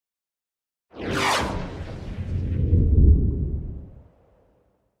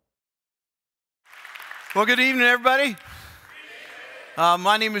Well, good evening, everybody.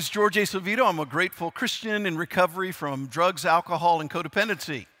 My name is Jorge Acevedo. I'm a grateful Christian in recovery from drugs, alcohol, and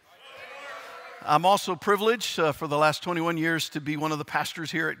codependency. I'm also privileged for the last 21 years to be one of the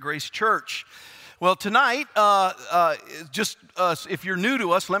pastors here at Grace Church. Well, tonight, if you're new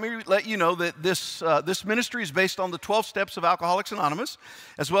to us, let me let you know that this ministry is based on the 12 steps of Alcoholics Anonymous,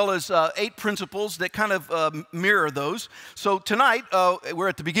 as well as 8 principles that kind of mirror those. So tonight, we're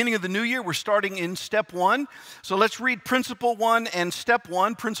at the beginning of the new year. We're starting in step 1. So let's read principle 1 and step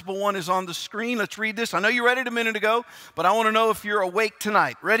 1. Principle 1 is on the screen. Let's read this. I know you read it a minute ago, but I want to know if you're awake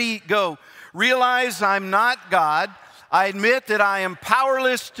tonight. Ready, go. Realize I'm not God. I admit that I am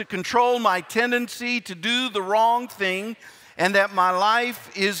powerless to control my tendency to do the wrong thing and that my life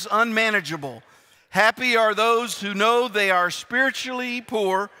is unmanageable. Happy are those who know they are spiritually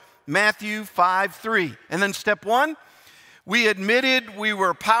poor, Matthew 5:3. And then step 1, we admitted we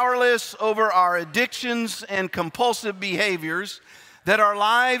were powerless over our addictions and compulsive behaviors, that our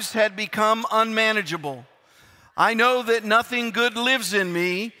lives had become unmanageable. I know that nothing good lives in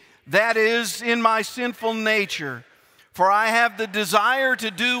me, that is, in my sinful nature. For I have the desire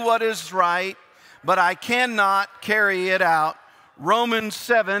to do what is right, but I cannot carry it out. Romans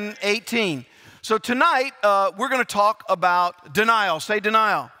 7:18. So tonight, we're going to talk about denial. Say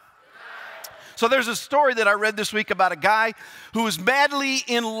denial. So there's a story that I read this week about a guy who was madly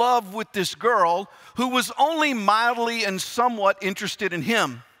in love with this girl who was only mildly and somewhat interested in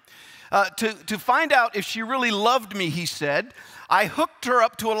him. To find out if she really loved me, he said, I hooked her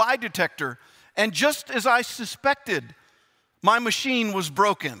up to a lie detector, and just as I suspected, my machine was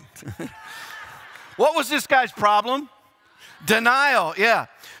broken. What was this guy's problem? Denial, yeah.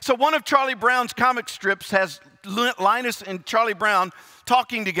 So one of Charlie Brown's comic strips has Linus and Charlie Brown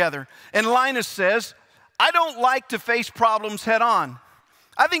talking together. And Linus says, I don't like to face problems head on.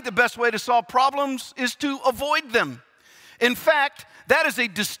 I think the best way to solve problems is to avoid them. In fact, that is a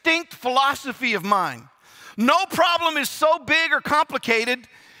distinct philosophy of mine. No problem is so big or complicated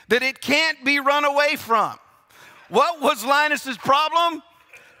that it can't be run away from. What was Linus's problem?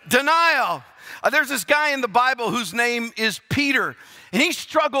 Denial. There's this guy in the Bible whose name is Peter, and he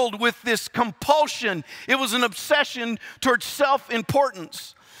struggled with this compulsion. It was an obsession towards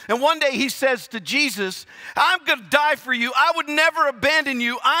self-importance. And one day he says to Jesus, I'm going to die for you. I would never abandon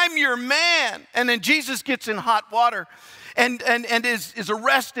you. I'm your man. And then Jesus gets in hot water and is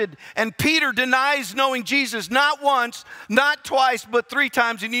arrested. And Peter denies knowing Jesus, not once, not twice, but 3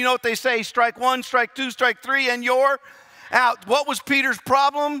 times. And you know what they say, strike 1, strike 2, strike 3, and you're out. What was Peter's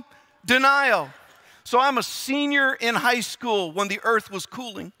problem? Denial. So I'm a senior in high school when the earth was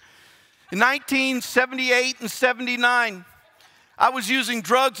cooling. In 1978 and 79, I was using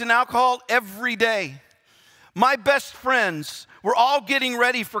drugs and alcohol every day. My best friends were all getting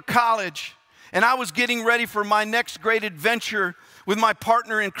ready for college, and I was getting ready for my next great adventure with my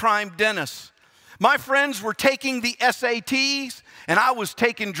partner in crime, Dennis. My friends were taking the SATs, and I was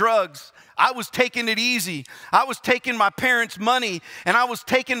taking drugs. I was taking it easy. I was taking my parents' money, and I was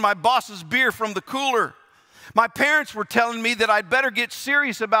taking my boss's beer from the cooler. My parents were telling me that I'd better get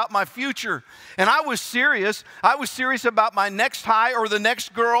serious about my future. And I was serious. I was serious about my next high or the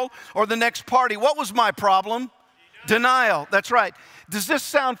next girl or the next party. What was my problem? Denial. That's right. Does this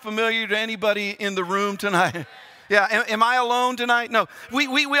sound familiar to anybody in the room tonight? Yeah, am I alone tonight? No,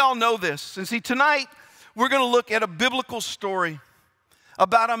 we all know this. And see, tonight we're going to look at a biblical story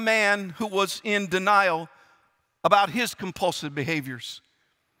about a man who was in denial about his compulsive behaviors.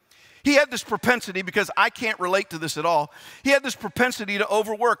 He had this propensity, because I can't relate to this at all, he had this propensity to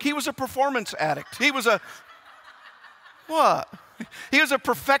overwork. He was a performance addict. He was a, what? He was a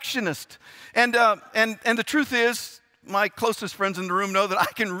perfectionist. And the truth is, my closest friends in the room know that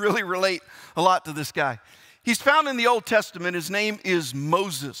I can really relate a lot to this guy. He's found in the Old Testament. His name is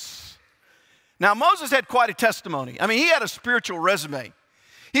Moses. Now, Moses had quite a testimony. I mean, he had a spiritual resume.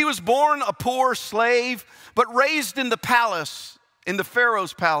 He was born a poor slave, but raised in the palace, in the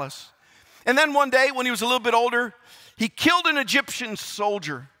Pharaoh's palace. And then one day, when he was a little bit older, he killed an Egyptian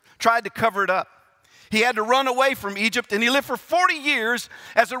soldier, tried to cover it up. He had to run away from Egypt, and he lived for 40 years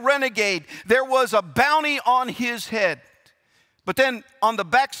as a renegade. There was a bounty on his head. But then on the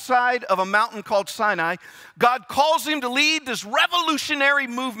backside of a mountain called Sinai, God calls him to lead this revolutionary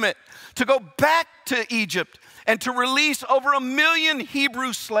movement to go back to Egypt and to release over 1 million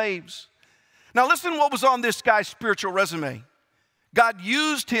Hebrew slaves. Now listen what was on this guy's spiritual resume. God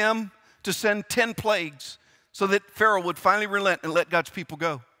used him to send 10 plagues so that Pharaoh would finally relent and let God's people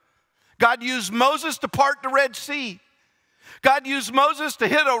go. God used Moses to part the Red Sea. God used Moses to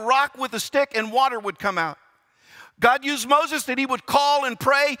hit a rock with a stick and water would come out. God used Moses that he would call and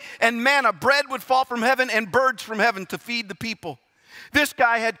pray, and manna, bread would fall from heaven, and birds from heaven to feed the people. This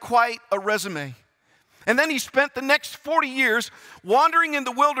guy had quite a resume. And then he spent the next 40 years wandering in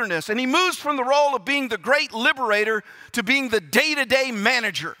the wilderness, and he moves from the role of being the great liberator to being the day-to-day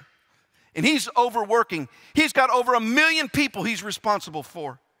manager. And he's overworking. He's got over 1 million people he's responsible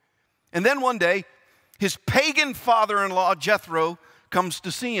for. And then one day, his pagan father-in-law, Jethro, comes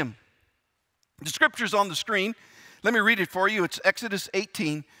to see him. The scripture's on the screen. Let me read it for you. It's Exodus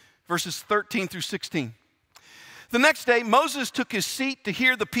 18, verses 13 through 16. The next day, Moses took his seat to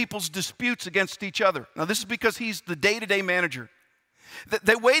hear the people's disputes against each other. Now, this is because he's the day-to-day manager.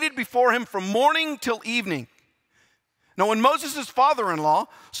 They waited before him from morning till evening. Now, when Moses' father-in-law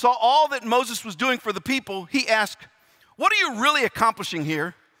saw all that Moses was doing for the people, he asked, "What are you really accomplishing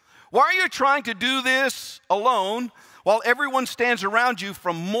here? Why are you trying to do this alone while everyone stands around you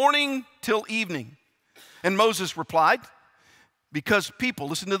from morning till evening?" And Moses replied, "Because people,"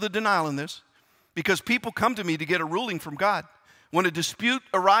 listen to the denial in this, "because people come to me to get a ruling from God. When a dispute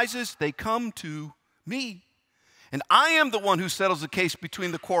arises, they come to me. And I am the one who settles the case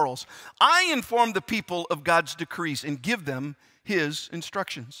between the quarrels. I inform the people of God's decrees and give them his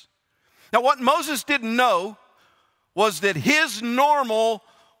instructions." Now, what Moses didn't know was that his normal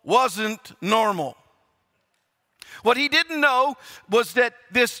wasn't normal. What he didn't know was that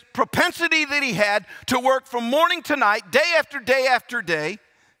this propensity that he had to work from morning to night, day after day after day,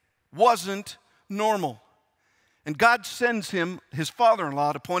 wasn't normal. And God sends him, his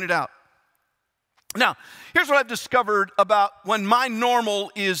father-in-law, to point it out. Now, here's what I've discovered about when my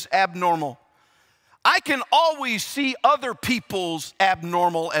normal is abnormal. I can always see other people's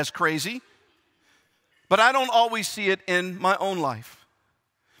abnormal as crazy, but I don't always see it in my own life.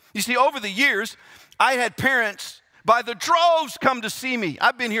 You see, over the years, I had parents by the droves come to see me.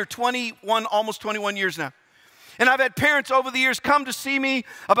 I've been here almost 21 years now. And I've had parents over the years come to see me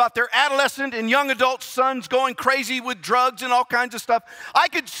about their adolescent and young adult sons going crazy with drugs and all kinds of stuff. I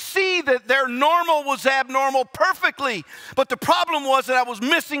could see that their normal was abnormal perfectly, but the problem was that I was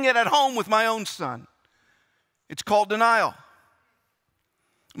missing it at home with my own son. It's called denial.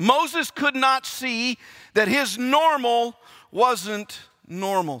 Moses could not see that his normal wasn't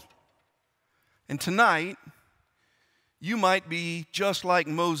normal. And tonight, you might be just like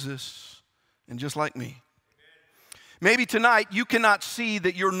Moses and just like me. Maybe tonight you cannot see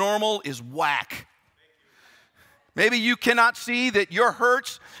that your normal is whack. Maybe you cannot see that your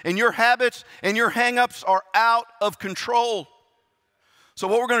hurts and your habits and your hang-ups are out of control. So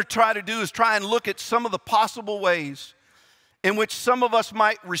what we're going to try to do is try and look at some of the possible ways in which some of us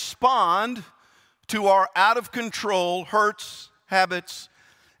might respond to our out-of-control hurts, habits,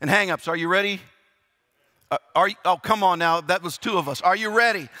 and hang-ups. Are you ready? Oh, come on now. That was 2 of us. Are you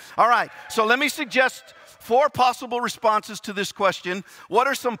ready? All right. So let me suggest 4 possible responses to this question. What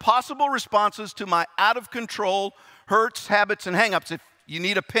are some possible responses to my out-of-control hurts, habits, and hang-ups? If you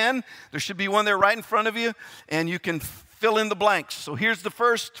need a pen, there should be one there right in front of you, and you can fill in the blanks. So here's the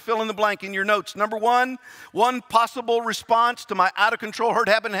first fill in the blank in your notes. Number 1, one possible response to my out-of-control hurt,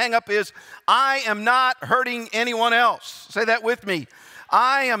 habit, and hang-up is, I am not hurting anyone else. Say that with me.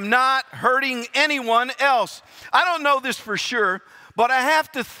 I am not hurting anyone else. I don't know this for sure, but I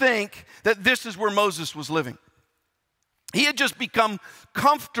have to think that this is where Moses was living. He had just become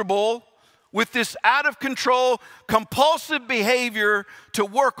comfortable with this out-of-control, compulsive behavior to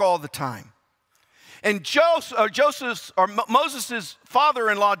work all the time. And Moses'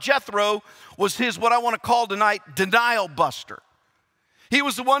 father-in-law, Jethro, was his, what I want to call tonight, denial buster. He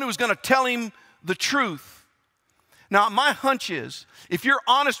was the one who was going to tell him the truth. Now, my hunch is, if you're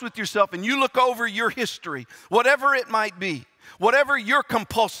honest with yourself and you look over your history, whatever it might be, whatever your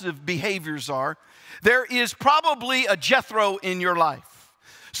compulsive behaviors are, there is probably a Jethro in your life.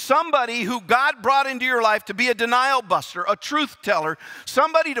 Somebody who God brought into your life to be a denial buster, a truth teller,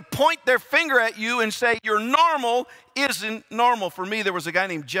 somebody to point their finger at you and say, your normal isn't normal. For me, there was a guy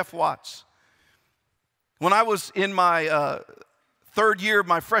named Jeff Watts. When I was in my 3rd year of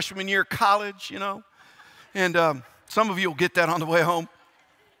my freshman year of college, and some of you will get that on the way home.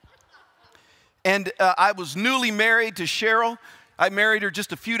 And I was newly married to Cheryl. I married her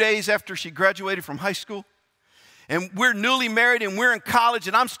just a few days after she graduated from high school. And we're newly married and we're in college,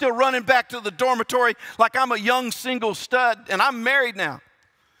 and I'm still running back to the dormitory like I'm a young single stud, and I'm married now.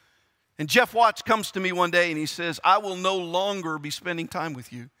 And Jeff Watts comes to me one day and he says, I will no longer be spending time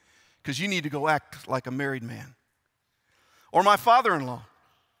with you because you need to go act like a married man. Or my father-in-law.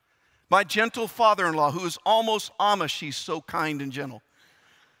 My gentle father-in-law, who is almost Amish, he's so kind and gentle.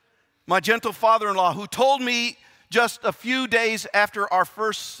 My gentle father-in-law, who told me just a few days after our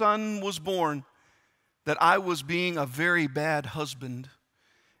first son was born that I was being a very bad husband,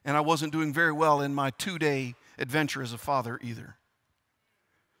 and I wasn't doing very well in my 2-day adventure as a father either.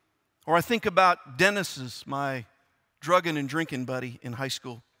 Or I think about Dennis's, my drugging and drinking buddy in high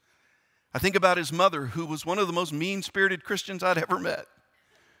school. I think about his mother, who was one of the most mean-spirited Christians I'd ever met.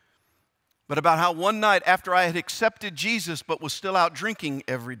 But about how one night after I had accepted Jesus but was still out drinking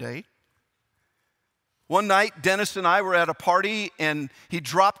every day, one night Dennis and I were at a party and he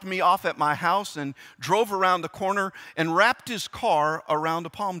dropped me off at my house and drove around the corner and wrapped his car around a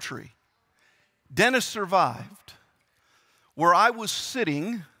palm tree. Dennis survived. Where I was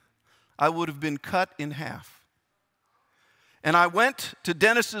sitting, I would have been cut in half. And I went to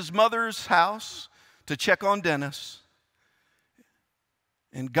Dennis's mother's house to check on Dennis.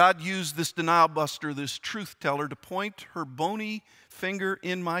 And God used this denial buster, this truth teller, to point her bony finger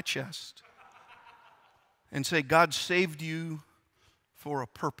in my chest and say, God saved you for a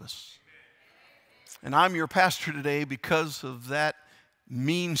purpose. And I'm your pastor today because of that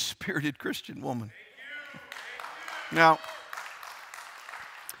mean-spirited Christian woman. Now,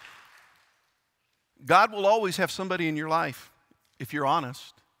 God will always have somebody in your life, if you're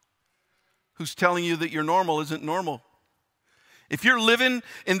honest, who's telling you that your normal isn't normal. If you're living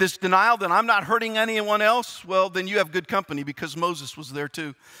in this denial that I'm not hurting anyone else, well, then you have good company, because Moses was there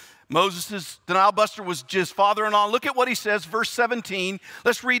too. Moses' denial buster was just father-in-law. Look at what he says, verse 17.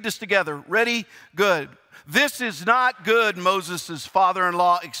 Let's read this together. Ready? Good. This is not good, Moses'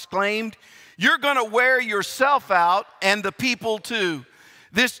 father-in-law exclaimed. You're going to wear yourself out and the people too.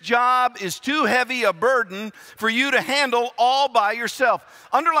 This job is too heavy a burden for you to handle all by yourself.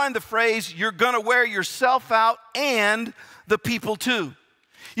 Underline the phrase, you're going to wear yourself out and the people too.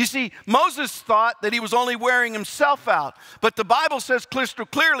 You see, Moses thought that he was only wearing himself out, but the Bible says crystal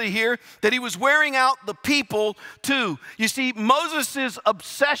clearly here that he was wearing out the people too. You see, Moses'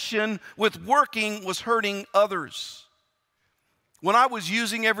 obsession with working was hurting others. When I was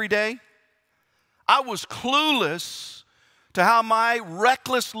using every day, I was clueless to how my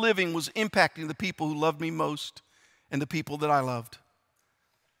reckless living was impacting the people who loved me most and the people that I loved.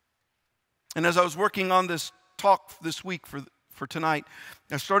 And as I was working on this talk this week for tonight,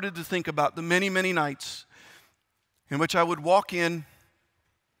 I started to think about the many, many nights in which I would walk in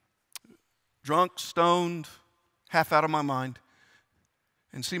drunk, stoned, half out of my mind,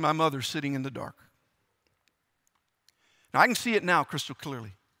 and see my mother sitting in the dark. Now, I can see it now crystal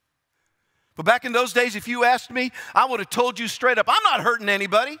clearly. But back in those days, if you asked me, I would have told you straight up, I'm not hurting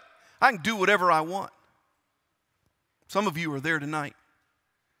anybody. I can do whatever I want. Some of you are there tonight.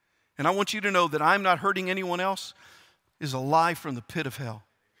 And I want you to know that I'm not hurting anyone else is a lie from the pit of hell.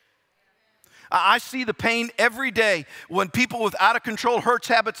 I see the pain every day when people with out-of-control hurts,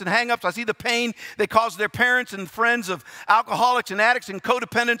 habits, and hang-ups. I see the pain they cause their parents and friends of alcoholics and addicts and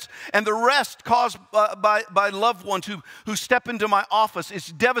codependents, and the rest caused by loved ones who step into my office.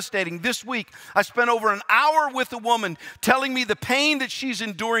 It's devastating. This week, I spent over an hour with a woman telling me the pain that she's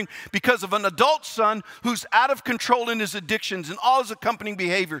enduring because of an adult son who's out of control in his addictions and all his accompanying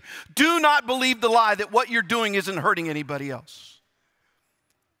behavior. Do not believe the lie that what you're doing isn't hurting anybody else.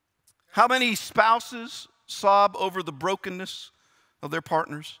 How many spouses sob over the brokenness of their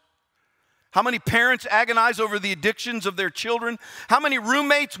partners? How many parents agonize over the addictions of their children? How many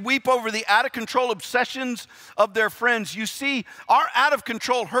roommates weep over the out-of-control obsessions of their friends? You see, our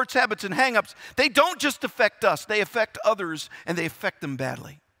out-of-control hurts, habits, and hang-ups, they don't just affect us. They affect others, and they affect them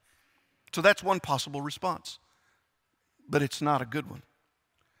badly. So that's one possible response, but it's not a good one.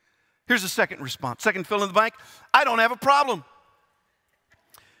 Here's the second response. Second fill in the blank, I don't have a problem.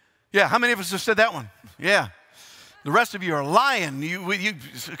 Yeah, how many of us have said that one? Yeah. The rest of you are lying.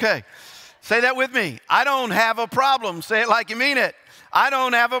 Okay. Say that with me. I don't have a problem. Say it like you mean it. I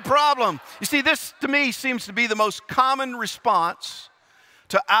don't have a problem. You see, this to me seems to be the most common response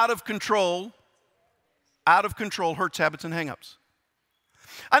to out of control hurts, habits, and hang-ups.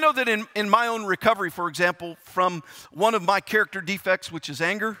 I know that in my own recovery, for example, from one of my character defects, which is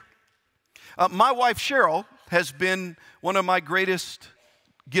anger, my wife Cheryl has been one of my greatest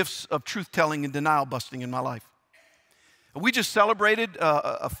gifts of truth-telling and denial-busting in my life. We just celebrated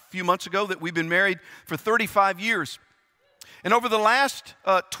a few months ago that we've been married for 35 years. And over the last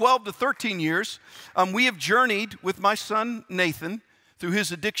 12 to 13 years, we have journeyed with my son Nathan through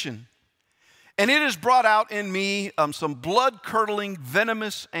his addiction. And it has brought out in me some blood-curdling,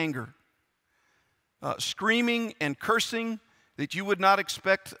 venomous anger. Screaming and cursing that you would not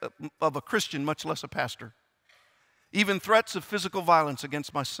expect of a Christian, much less a pastor. Even threats of physical violence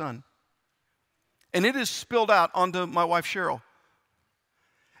against my son. And it has spilled out onto my wife, Cheryl.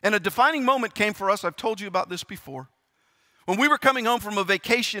 And a defining moment came for us, I've told you about this before, when we were coming home from a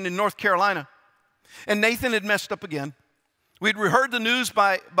vacation in North Carolina. And Nathan had messed up again. We'd heard the news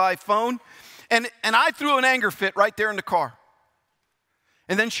by phone, and I threw an anger fit right there in the car.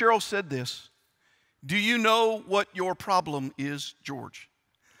 And then Cheryl said this, "Do you know what your problem is, George?"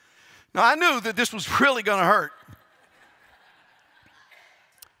 Now, I knew that this was really going to hurt.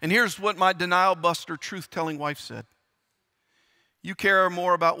 And here's what my denial buster, truth-telling wife said. "You care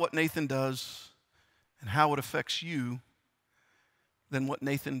more about what Nathan does and how it affects you than what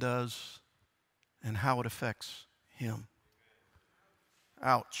Nathan does and how it affects him."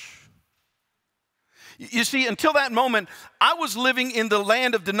 Ouch. You see, until that moment, I was living in the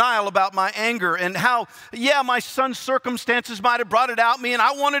land of denial about my anger and how, my son's circumstances might have brought it out me, and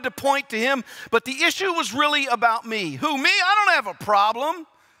I wanted to point to him, but the issue was really about me. Who, me? I don't have a problem.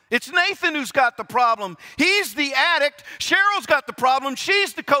 It's Nathan who's got the problem. He's the addict. Cheryl's got the problem.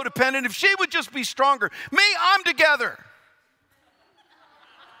 She's the codependent. If she would just be stronger. Me, I'm together.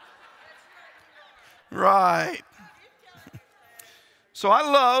 Right. So I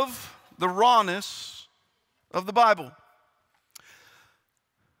love the rawness of the Bible.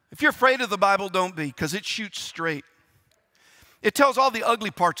 If you're afraid of the Bible, don't be, because it shoots straight. It tells all the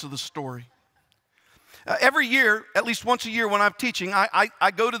ugly parts of the story. Every year, at least once a year when I'm teaching,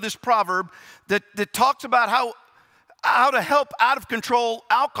 I go to this proverb that talks about how to help out of control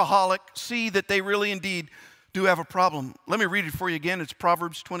alcoholic see that they really indeed do have a problem. Let me read it for you again. It's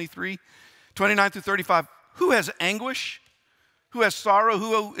Proverbs 23, 29 through 35. Who has anguish? Who has sorrow?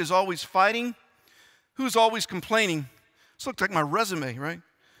 Who is always fighting? Who's always complaining? This looks like my resume, right?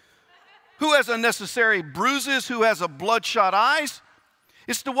 Who has unnecessary bruises? Who has a bloodshot eyes?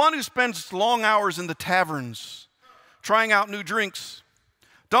 It's the one who spends long hours in the taverns, trying out new drinks.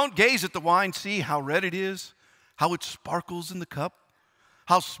 Don't gaze at the wine, see how red it is, how it sparkles in the cup,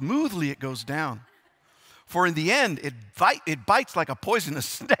 how smoothly it goes down. For in the end, it bites like a poisonous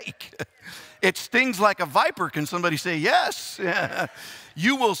snake. It stings like a viper. Can somebody say yes? Yeah.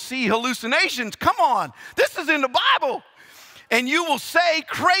 You will see hallucinations. Come on, this is in the Bible. And you will say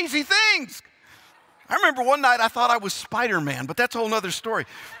crazy things. I remember one night I thought I was Spider-Man, but that's a whole nother story.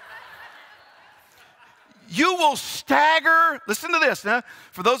 You will stagger, listen to this, now,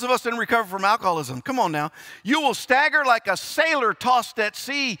 for those of us that recover from alcoholism, come on now. You will stagger like a sailor tossed at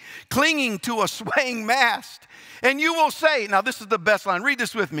sea, clinging to a swaying mast. And you will say, now this is the best line, read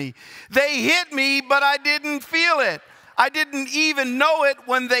this with me. They hit me, but I didn't feel it. I didn't even know it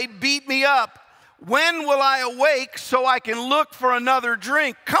when they beat me up. When will I awake so I can look for another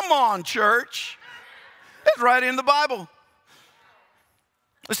drink? Come on, church. It's right in the Bible.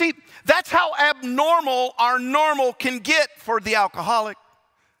 You see, that's how abnormal our normal can get for the alcoholic,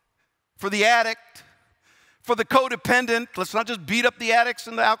 for the addict, for the codependent. Let's not just beat up the addicts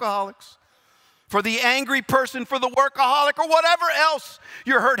and the alcoholics. For the angry person, for the workaholic, or whatever else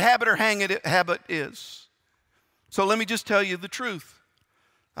your hurt habit or habit is. So let me just tell you the truth.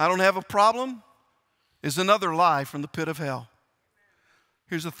 I don't have a problem is another lie from the pit of hell.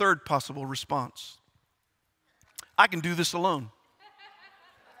 Here's a third possible response. I can do this alone.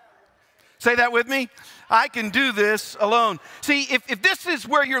 Say that with me. I can do this alone. See, if this is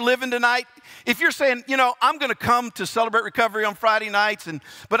where you're living tonight, if you're saying, I'm going to come to Celebrate Recovery on Friday nights,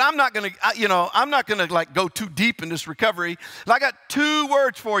 but I'm not going to, like go too deep in this recovery. And I got 2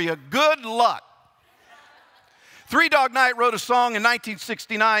 words for you. Good luck. Three Dog Night wrote a song in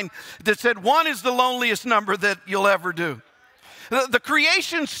 1969 that said, 1 is the loneliest number that you'll ever do. The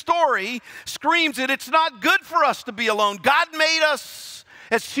creation story screams that it's not good for us to be alone. God made us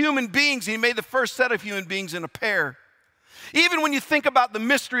as human beings. He made the first set of human beings in a pair. Even when you think about the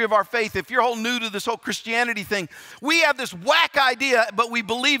mystery of our faith, if you're new to this whole Christianity thing, we have this whack idea, but we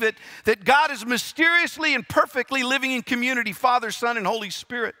believe it, that God is mysteriously and perfectly living in community, Father, Son, and Holy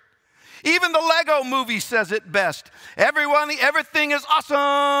Spirit. Even the Lego movie says it best. Everything is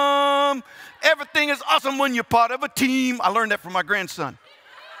awesome. Everything is awesome when you're part of a team. I learned that from my grandson.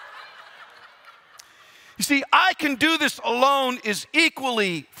 You see, I can do this alone is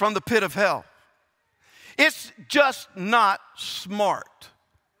equally from the pit of hell. It's just not smart.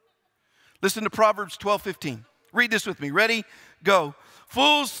 Listen to Proverbs 12:15. Read this with me. Ready? Go.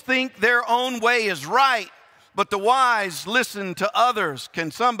 Fools think their own way is right, but the wise listen to others. Can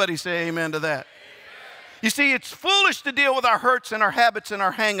somebody say amen to that? Amen. You see, it's foolish to deal with our hurts and our habits and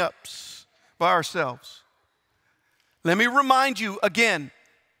our hang-ups by ourselves. Let me remind you again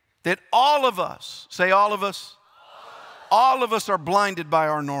that all of us, say all of us are blinded by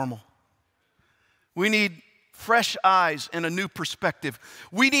our normal. We need fresh eyes and a new perspective.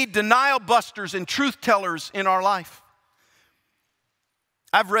 We need denial busters and truth tellers in our life.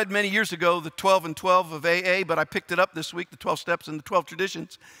 I've read many years ago the 12 and 12 of AA, but I picked it up this week, the 12 steps and the 12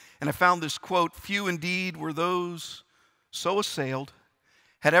 traditions, and I found this quote: "Few indeed were those so assailed,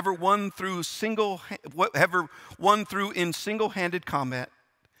 had ever won through in single-handed combat.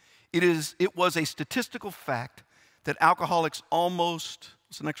 It was a statistical fact that alcoholics almost,"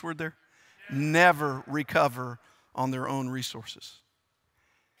 what's the next word there? "Never recover on their own resources."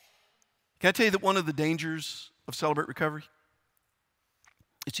 Can I tell you that one of the dangers of Celebrate Recovery?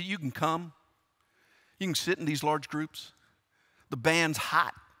 It's that you can come, you can sit in these large groups, the band's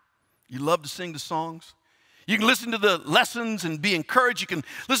hot, you love to sing the songs, you can listen to the lessons and be encouraged, you can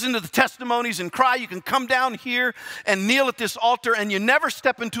listen to the testimonies and cry, you can come down here and kneel at this altar, and you never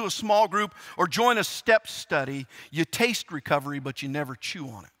step into a small group or join a step study. You taste recovery, but you never chew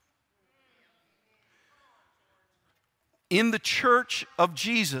on it. In the church of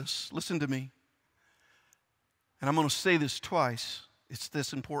Jesus, listen to me, and I'm going to say this twice, it's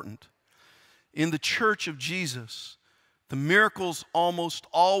this important. In the church of Jesus, the miracles almost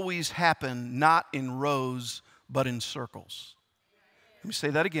always happen not in rows, but in circles. Let me say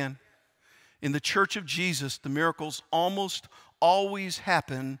that again. In the church of Jesus, the miracles almost always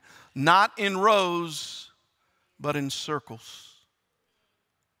happen not in rows, but in circles.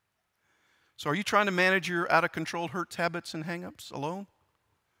 So are you trying to manage your out-of-control hurts, habits, and hang-ups alone?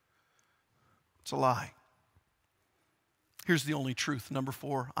 It's a lie. Here's the only truth. Number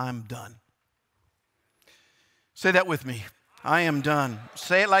 4, I'm done. Say that with me. I am done.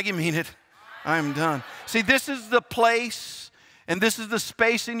 Say it like you mean it. I am done. See, this is the place and this is the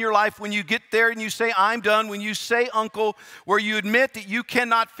space in your life when you get there and you say, I'm done. When you say, uncle, where you admit that you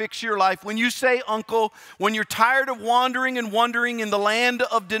cannot fix your life. When you say, uncle, when you're tired of wandering and wondering in the land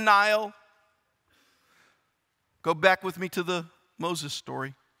of denial. Go back with me to the Moses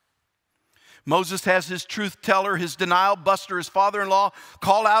story. Moses has his truth teller, his denial buster, his father-in-law,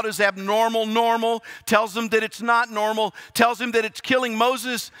 call out his abnormal normal, tells him that it's not normal, tells him that it's killing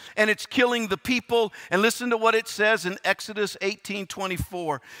Moses and it's killing the people. And listen to what it says in Exodus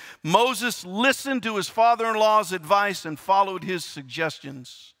 18:24. Moses listened to his father-in-law's advice and followed his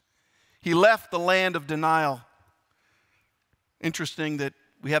suggestions. He left the land of denial. Interesting that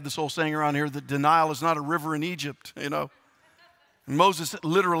we have this old saying around here that denial is not a river in Egypt, you know. And Moses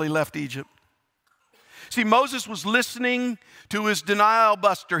literally left Egypt. See, Moses was listening to his denial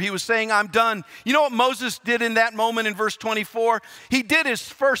buster. He was saying, I'm done. You know what Moses did in that moment in verse 24? He did his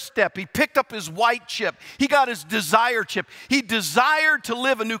first step. He picked up his white chip. He got his desire chip. He desired to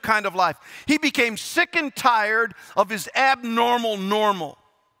live a new kind of life. He became sick and tired of his abnormal normal.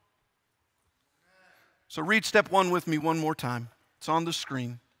 So read step 1 with me one more time. It's on the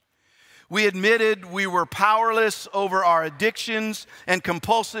screen. We admitted we were powerless over our addictions and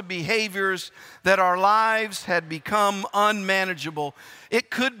compulsive behaviors, that our lives had become unmanageable. It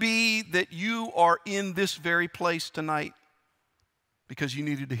could be that you are in this very place tonight because you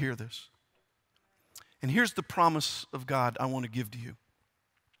needed to hear this. And here's the promise of God I want to give to you.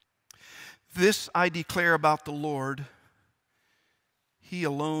 This I declare about the Lord: He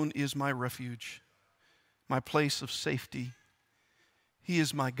alone is my refuge, my place of safety. He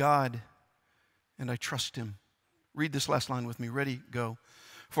is my God, and I trust Him. Read this last line with me. Ready? Go.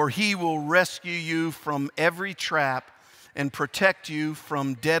 For He will rescue you from every trap and protect you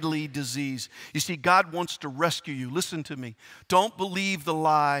from deadly disease. You see, God wants to rescue you. Listen to me. Don't believe the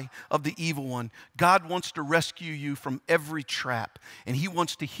lie of the evil one. God wants to rescue you from every trap, and He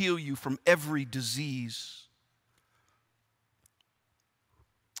wants to heal you from every disease.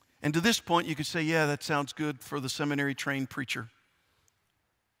 And to this point, you could say, yeah, that sounds good for the seminary-trained preacher.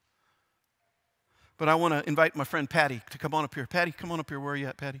 But I want to invite my friend Patty to come on up here. Patty, come on up here. Where are you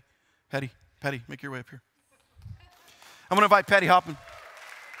at, Patty? Patty, make your way up here. I'm going to invite Patty Hoppin.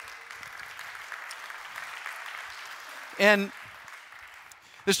 And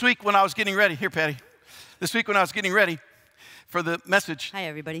this week when I was getting ready, here, Patty. This week when I was getting ready for the message. Hi,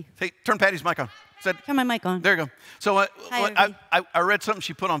 everybody. Hey, turn Patty's mic on. Turn my mic on. There you go. So I read something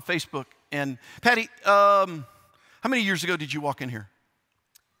she put on Facebook. And Patty, how many years ago did you walk in here?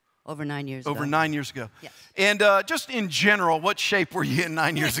 Over 9 years ago. Over 9 years ago. Yes. And just in general, what shape were you in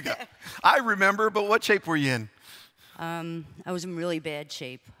 9 years ago? I remember, but what shape were you in? I was in really bad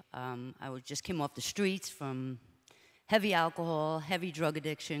shape. Just came off the streets from heavy alcohol, heavy drug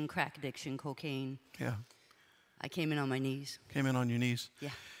addiction, crack addiction, cocaine. Yeah. I came in on my knees. Came in on your knees.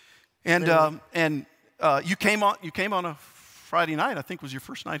 Yeah. And you came on a Friday night, I think was your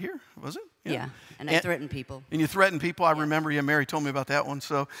first night here, was it? Yeah. And I threatened people. And you threatened people. I remember you. Mary told me about that one.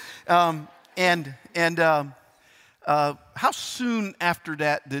 So, how soon after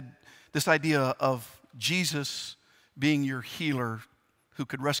that did this idea of Jesus being your healer, who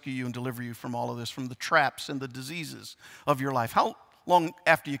could rescue you and deliver you from all of this, from the traps and the diseases of your life. How long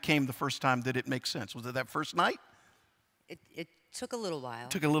after you came the first time did it make sense? Was it that first night? It took a little while.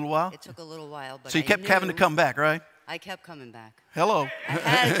 Took a little while? It took a little while, but so you kept having to come back, right? I kept coming back. Hello. I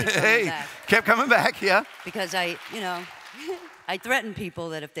had to keep coming back. Kept coming back, yeah. Because I threatened people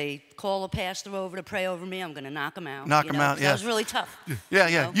that if they call a pastor over to pray over me, I'm going to knock them out. Knock them out, yeah. That was really tough.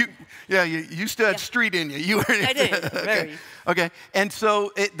 Yeah. You still had street in you. I did, very. Okay, and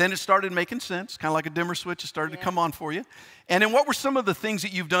so then it started making sense, kind of like a dimmer switch. It started to come on for you. And then what were some of the things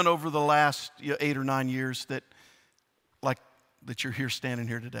that you've done over the last 8 or 9 years that you're here standing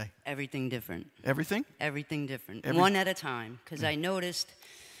here today? Everything different. Everything? Everything different. One at a time. Because I noticed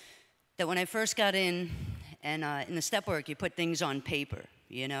that when I first got in, and in the step work, you put things on paper,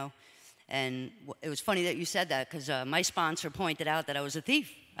 And it was funny that you said that because my sponsor pointed out that I was a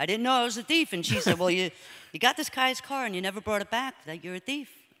thief. I didn't know I was a thief. And she said, well, you got this guy's car and you never brought it back, that you're a thief.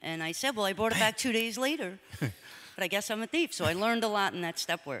 And I said, well, I brought it back 2 days later. But I guess I'm a thief. So I learned a lot in that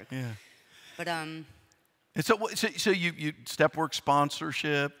step work. Yeah. But And so you step work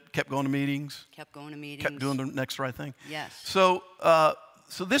sponsorship, kept going to meetings? Kept going to meetings. Kept doing the next right thing? Yes. So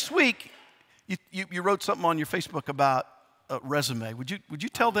this week, you wrote something on your Facebook about a resume. Would you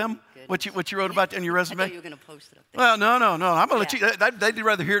tell them what you wrote about in your resume? I thought you were going to post it up there. Well, no. I'm going to let you. They'd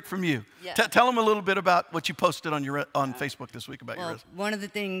rather hear it from you. Yeah. Tell them a little bit about what you posted on Facebook this week about your resume. One of the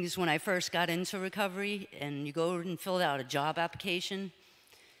things when I first got into recovery, and you go and fill out a job application,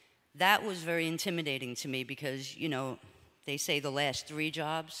 that was very intimidating to me because, they say the last 3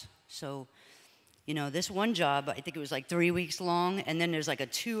 jobs. So, this one job, I think it was like 3 weeks long, and then there's like a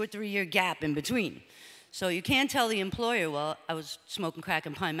 2 or 3 year gap in between. So you can't tell the employer, well, I was smoking crack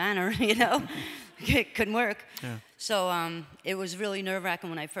in Pine Manor, It couldn't work. Yeah. So it was really nerve-wracking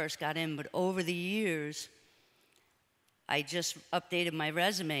when I first got in, but over the years, I just updated my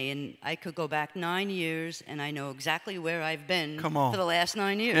resume, and I could go back 9 years, and I know exactly where I've been for the last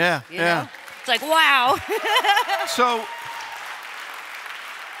 9 years. Yeah. It's like, wow. So,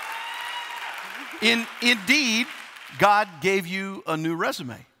 indeed, God gave you a new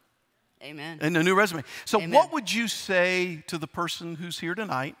resume. Amen. And a new resume. So Amen. What would you say to the person who's here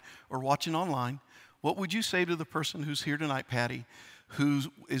tonight or watching online? What would you say to the person who's here tonight, Patty, who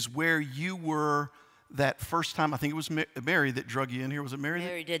is where you were that first time? I think it was Mary that drug you in here. Was it Mary?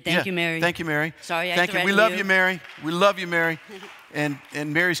 Mary did. Thank you, Mary. Thank you, Mary. Sorry, I Thank you. We threatened love you. you, Mary. We love you, Mary. And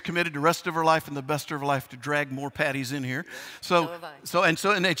Mary's committed the rest of her life and the best of her life to drag more Patties in here. So have I.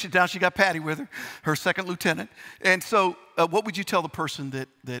 now she got Patty with her second lieutenant. And so, what would you tell the person that?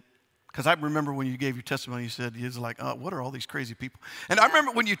 Because I remember when you gave your testimony, you said, he was like, oh, what are all these crazy people? And I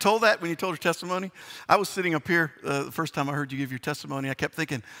remember when you told your testimony, I was sitting up here the first time I heard you give your testimony. I kept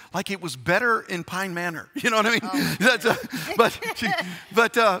thinking, like it was better in Pine Manor. You know what I mean? Oh,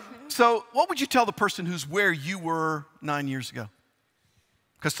 so what would you tell the person who's where you were 9 years ago?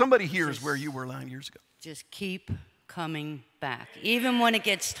 Because somebody here is where you were 9 years ago. Just keep coming back, even when it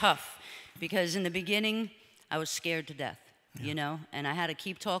gets tough. Because in the beginning, I was scared to death. And I had to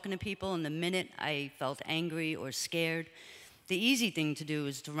keep talking to people, and the minute I felt angry or scared, the easy thing to do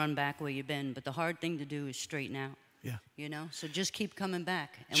is to run back where you've been, but the hard thing to do is straighten out. Yeah. So just keep coming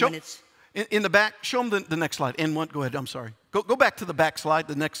back. And when it's in the back, show them the next slide. Go ahead, I'm sorry. Go back to the back slide,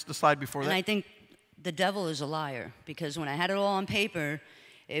 the slide before that. And I think the devil is a liar, because when I had it all on paper,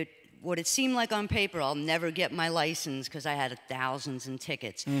 what it seemed like on paper, I'll never get my license because I had thousands in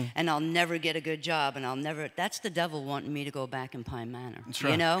tickets, and I'll never get a good job, and that's the devil wanting me to go back in Pine Manor. That's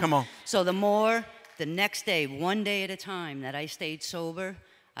right. Come on. So the next day, one day at a time that I stayed sober,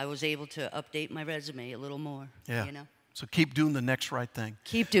 I was able to update my resume a little more. Yeah. So keep doing the next right thing.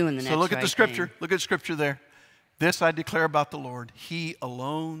 Keep doing the next right thing. So look at the scripture. Look at the scripture there. This I declare about the Lord. He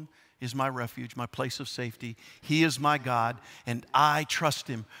alone is my refuge, my place of safety. He is my God, and I trust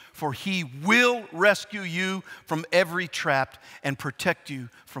him, for he will rescue you from every trap and protect you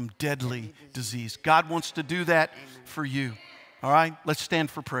from deadly disease. God wants to do that for you. All right? Let's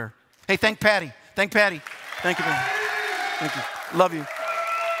stand for prayer. Hey, thank Patty. Thank Patty. Thank you, man. Thank you. Love you.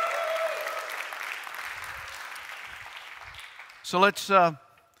 So let's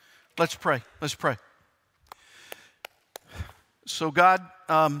pray. Let's pray. So God,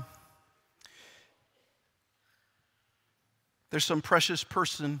 there's some precious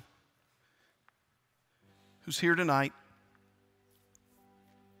person who's here tonight.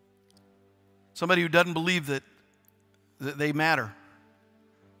 Somebody who doesn't believe that they matter.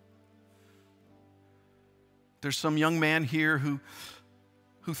 There's some young man here who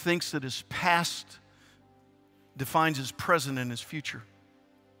thinks that his past defines his present and his future.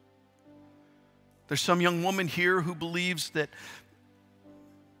 There's some young woman here who believes that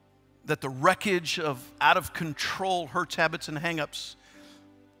that the wreckage of out of control hurts, habits, and hang-ups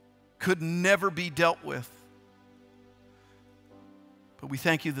could never be dealt with. But we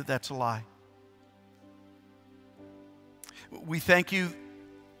thank you that that's a lie. We thank you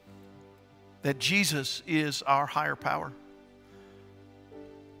that Jesus is our higher power.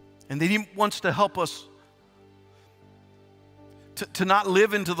 And that He wants to help us to not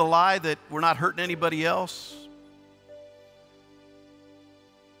live into the lie that we're not hurting anybody else.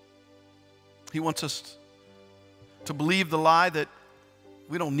 He wants us to believe the lie that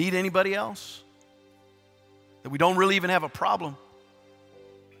we don't need anybody else, that we don't really even have a problem.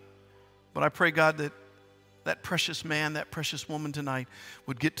 But I pray, God, that that precious man, that precious woman tonight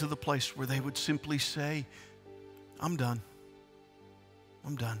would get to the place where they would simply say, I'm done.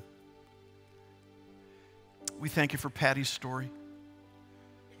 I'm done. We thank you for Patty's story.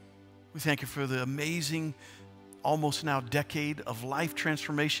 We thank you for the amazing, almost now decade of life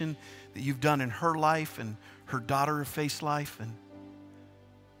transformation that you've done in her life and her daughter of faith's life. And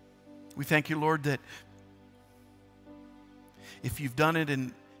we thank you, Lord, that if you've done it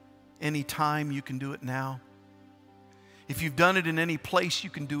in any time, you can do it now. If you've done it in any place, you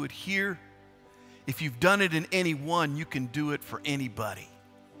can do it here. If you've done it in any one, you can do it for anybody.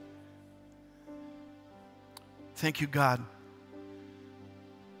 Thank you, God,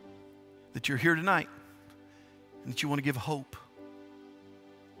 that you're here tonight and that you want to give hope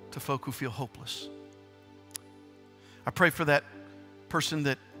to folk who feel hopeless. I pray for that person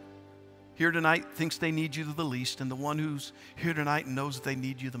that here tonight thinks they need you the least, and the one who's here tonight and knows that they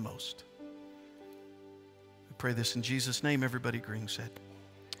need you the most. I pray this in Jesus' name. Everybody agreeing said,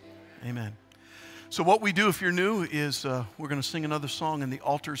 amen. So what we do if you're new is we're going to sing another song, and the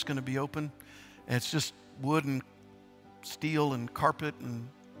altar's going to be open. And it's just wood and steel and carpet and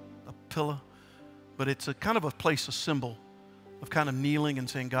a pillow. But it's a kind of a place, a symbol of kind of kneeling and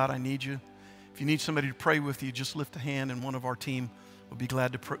saying, God, I need you. If you need somebody to pray with you, just lift a hand, and one of our team will be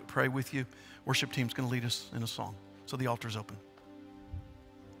glad to pray with you. Worship team's going to lead us in a song. So the altar's open.